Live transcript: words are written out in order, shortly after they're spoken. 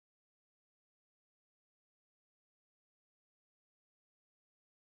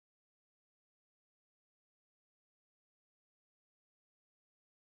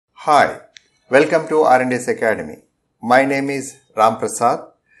Hi, welcome to R&AC Academy. My name is Ram Prasad.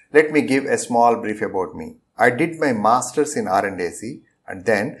 Let me give a small brief about me. I did my masters in R&AC and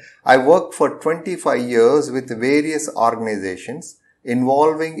then I worked for 25 years with various organizations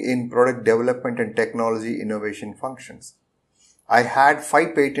involving in product development and technology innovation functions. I had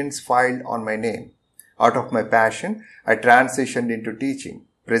 5 patents filed on my name. Out of my passion, I transitioned into teaching.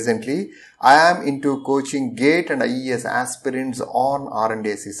 Presently, I am into coaching GATE and IES aspirants on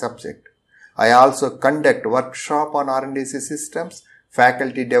R&AC subject. I also conduct workshop on R&AC systems,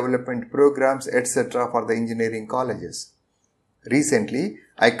 faculty development programs, etc. for the engineering colleges. Recently,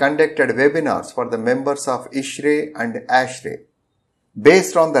 I conducted webinars for the members of ISHRE and ASHRE.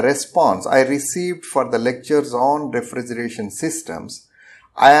 Based on the response I received for the lectures on refrigeration systems,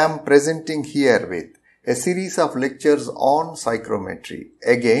 I am presenting here with a series of lectures on psychrometry,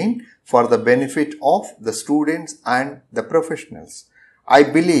 again for the benefit of the students and the professionals. I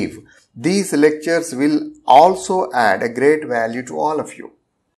believe these lectures will also add a great value to all of you.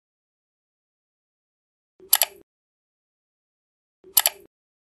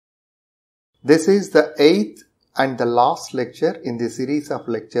 This is the 8th and the last lecture in the series of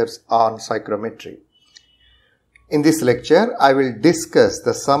lectures on psychrometry. In this lecture, I will discuss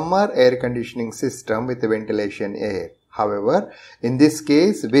the summer air conditioning system with ventilation air. However, in this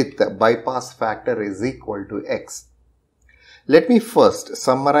case with the bypass factor is equal to X. Let me first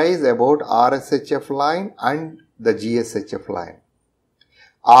summarize about RSHF line and the GSHF line.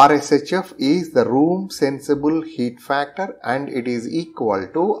 RSHF is the room sensible heat factor and it is equal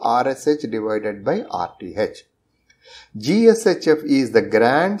to RSH divided by RTH. GSHF is the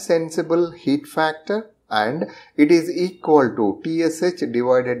grand sensible heat factor and it is equal to TSH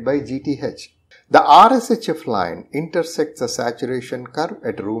divided by GTH. The RSHF line intersects the saturation curve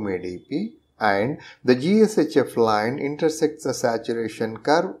at room ADP and the GSHF line intersects the saturation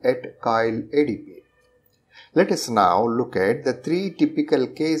curve at coil ADP. Let us now look at the 3 typical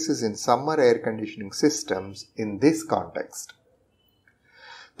cases in summer air conditioning systems in this context.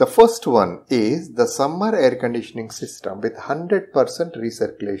 The first one is the summer air conditioning system with 100%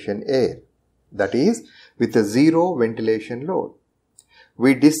 recirculation air, that is with a zero ventilation load.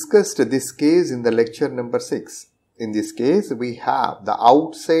 We discussed this case in the lecture number 6. In this case, we have the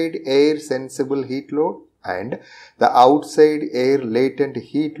outside air sensible heat load and the outside air latent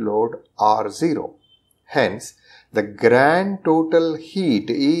heat load are 0. Hence, the grand total heat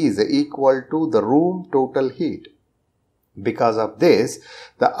is equal to the room total heat. Because of this,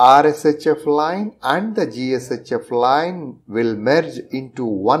 the RSHF line and the GSHF line will merge into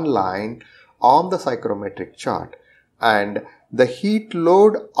one line on the psychrometric chart, and the heat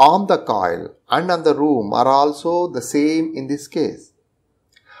load on the coil and on the room are also the same in this case.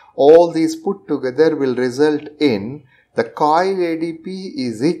 All these put together will result in the coil ADP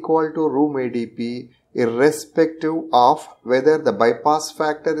is equal to room ADP irrespective of whether the bypass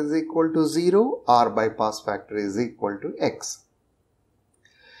factor is equal to 0 or bypass factor is equal to X.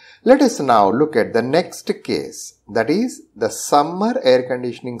 Let us now look at the next case, that is the summer air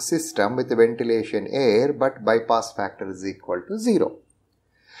conditioning system with ventilation air but bypass factor is equal to 0.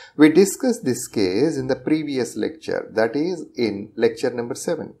 We discussed this case in the previous lecture, that is in lecture number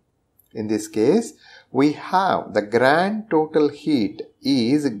 7. In this case, we have the grand total heat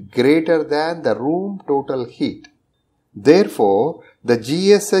is greater than the room total heat. Therefore, the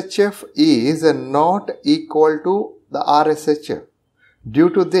GSHF is not equal to the RSHF.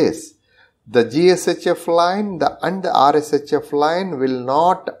 Due to this, the GSHF line and the RSHF line will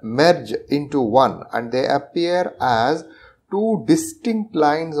not merge into one and they appear as 2 distinct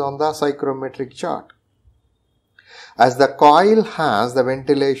lines on the psychrometric chart. As the coil has the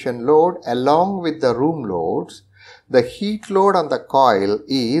ventilation load along with the room loads, the heat load on the coil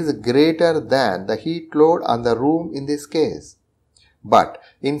is greater than the heat load on the room in this case. But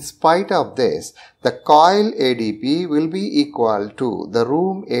in spite of this, the coil ADP will be equal to the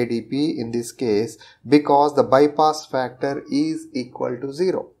room ADP in this case because the bypass factor is equal to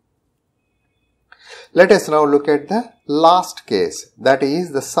 0. Let us now look at the last case, that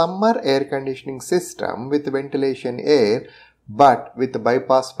is the summer air conditioning system with ventilation air but with the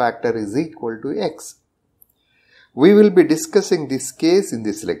bypass factor is equal to X. We will be discussing this case in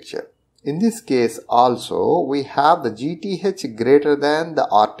this lecture. In this case also, we have the GTH greater than the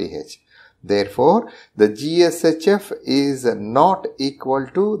RTH. Therefore, the GSHF is not equal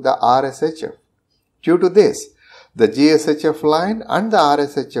to the RSHF. Due to this, the GSHF line and the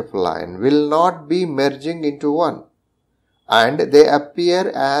RSHF line will not be merging into one, and they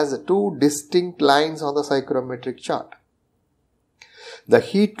appear as 2 distinct lines on the psychrometric chart. The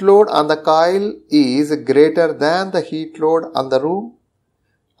heat load on the coil is greater than the heat load on the room,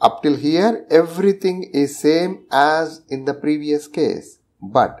 Up till here, everything is same as in the previous case.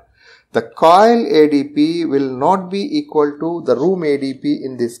 But the coil ADP will not be equal to the room ADP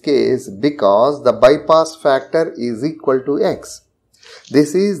in this case because the bypass factor is equal to X.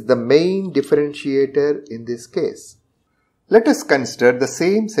 This is the main differentiator in this case. Let us consider the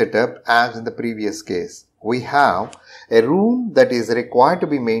same setup as in the previous case. We have a room that is required to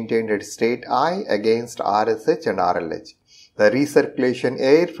be maintained at state I against RSH and RLH. The recirculation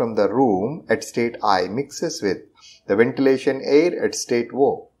air from the room at state I mixes with the ventilation air at state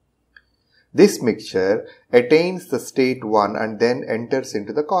O. This mixture attains the state 1 and then enters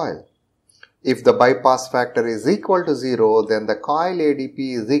into the coil. If the bypass factor is equal to 0, then the coil ADP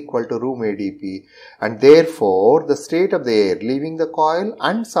is equal to room ADP, and therefore the state of the air leaving the coil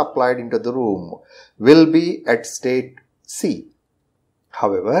and supplied into the room will be at state C.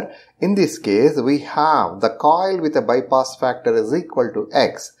 However, in this case, we have the coil with a bypass factor is equal to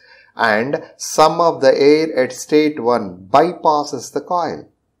X, and some of the air at state 1 bypasses the coil.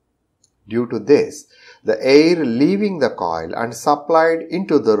 Due to this, the air leaving the coil and supplied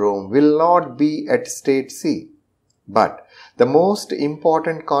into the room will not be at state C. But the most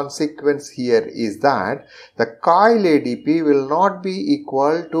important consequence here is that the coil ADP will not be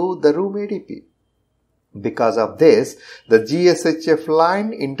equal to the room ADP. Because of this, the GSHF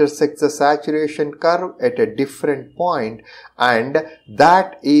line intersects the saturation curve at a different point, and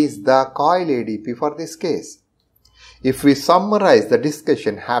that is the coil ADP for this case. If we summarize the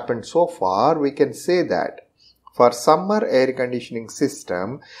discussion happened so far, we can say that for summer air conditioning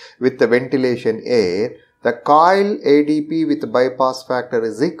system with the ventilation air, the coil ADP with bypass factor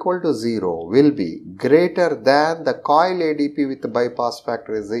is equal to 0 will be greater than the coil ADP with the bypass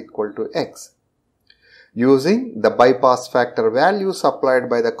factor is equal to X. Using the bypass factor value supplied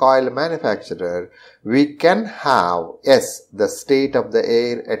by the coil manufacturer, we can have S, the state of the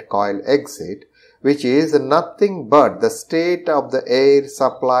air at coil exit, which is nothing but the state of the air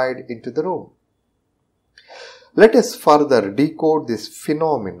supplied into the room. Let us further decode this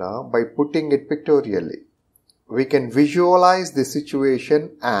phenomena by putting it pictorially. We can visualize the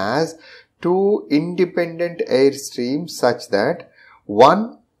situation as two independent air streams such that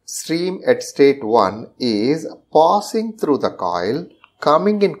one stream at state 1 is passing through the coil,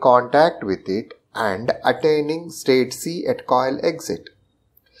 coming in contact with it and attaining state C at coil exit.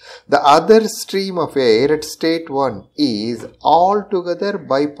 The other stream of air at state 1 is altogether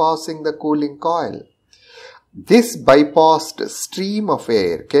bypassing the cooling coil. This bypassed stream of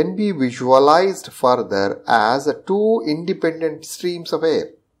air can be visualized further as two independent streams of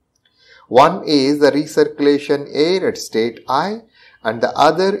air. One is the recirculation air at state I and the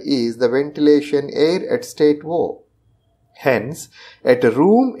other is the ventilation air at state O. Hence, at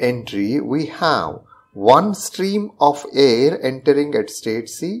room entry, we have one stream of air entering at state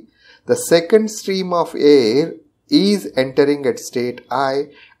C, the second stream of air is entering at state I,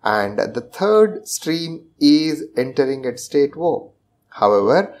 and the third stream is entering at state O.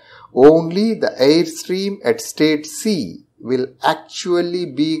 However, only the air stream at state C will actually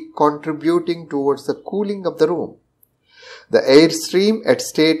be contributing towards the cooling of the room. The air stream at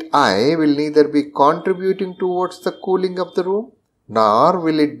state I will neither be contributing towards the cooling of the room, nor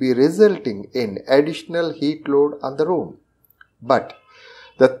will it be resulting in additional heat load on the room. But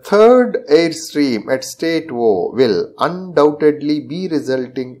the third air stream at state O will undoubtedly be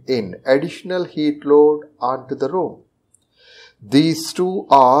resulting in additional heat load onto the room. These two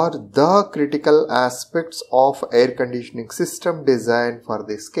are the critical aspects of air conditioning system design for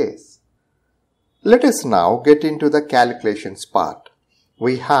this case. Let us now get into the calculations part.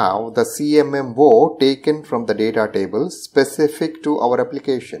 We have the CMMO taken from the data table specific to our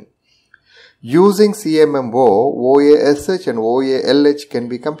application. Using CMMO, OASH and OALH can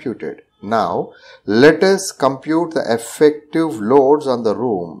be computed. Now, let us compute the effective loads on the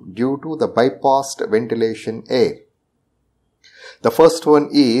room due to the bypassed ventilation air. The first one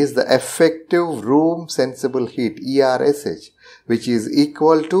is the effective room sensible heat, ERSH, which is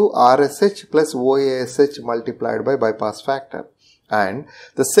equal to RSH plus OASH multiplied by bypass factor. And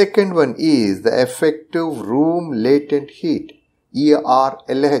the second one is the effective room latent heat,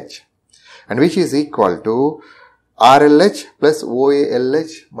 ERLH, and which is equal to RLH plus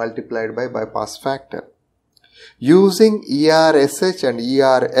OALH multiplied by bypass factor. Using ERSH and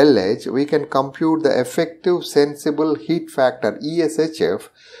ERLH, we can compute the effective sensible heat factor, ESHF,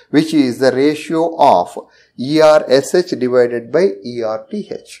 which is the ratio of ERSH divided by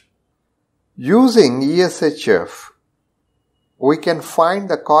ERTH. Using ESHF, we can find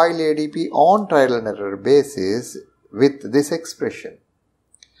the coil ADP on trial and error basis with this expression.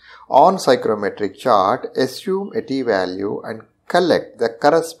 On psychrometric chart, assume a t-value and collect the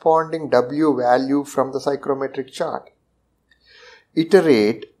corresponding W value from the psychrometric chart.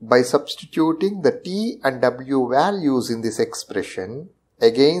 Iterate by substituting the T and W values in this expression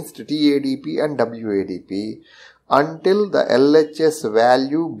against TADP and WADP until the LHS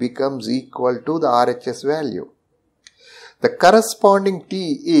value becomes equal to the RHS value. The corresponding T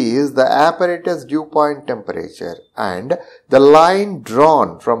is the apparatus dew point temperature, and the line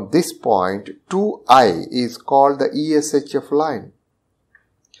drawn from this point to I is called the ESHF line.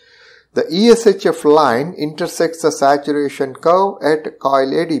 The ESHF line intersects the saturation curve at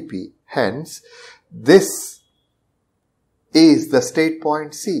coil ADP. Hence, this is the state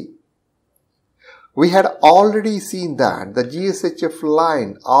point C. We had already seen that the GSHF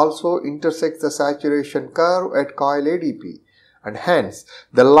line also intersects the saturation curve at coil ADP, and hence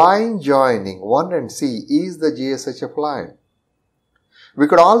the line joining 1 and C is the GSHF line. We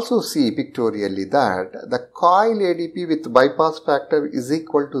could also see pictorially that the coil ADP with bypass factor is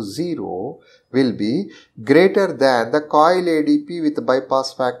equal to 0 will be greater than the coil ADP with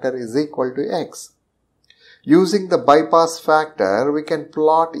bypass factor is equal to X. Using the bypass factor, we can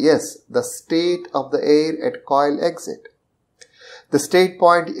plot S, the state of the air at coil exit. The state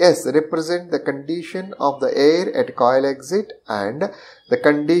point S represents the condition of the air at coil exit and the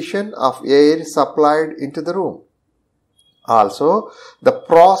condition of air supplied into the room. Also, the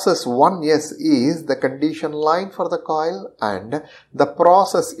process 1S is the condition line for the coil and the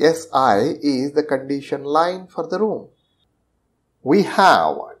process SI is the condition line for the room. We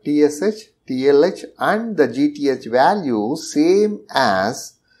have TSH, TLH and the GTH values same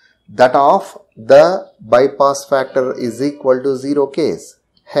as that of the bypass factor is equal to 0 case.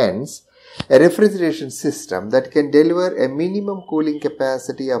 Hence, a refrigeration system that can deliver a minimum cooling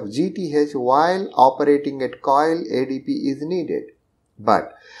capacity of GTH while operating at coil ADP is needed.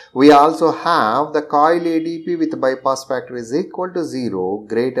 But we also have the coil ADP with bypass factor is equal to 0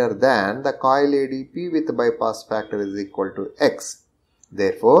 greater than the coil ADP with bypass factor is equal to X.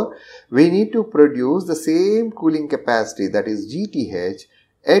 Therefore, we need to produce the same cooling capacity, that is GTH,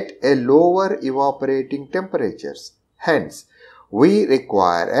 at a lower evaporating temperatures. Hence, we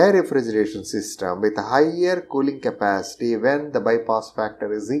require a refrigeration system with a higher cooling capacity when the bypass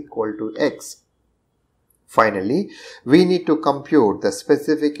factor is equal to X. Finally, we need to compute the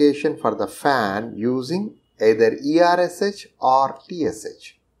specification for the fan using either ERSH or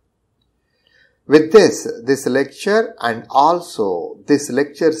TSH. With this lecture and also this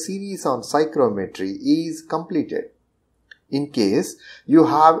lecture series on psychrometry is completed. In case you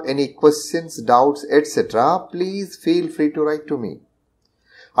have any questions, doubts, etc., please feel free to write to me.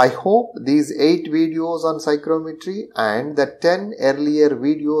 I hope these 8 videos on psychrometry and the 10 earlier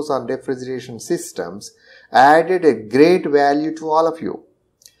videos on refrigeration systems added a great value to all of you.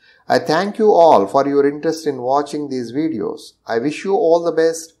 I thank you all for your interest in watching these videos. I wish you all the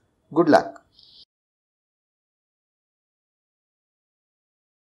best. Good luck.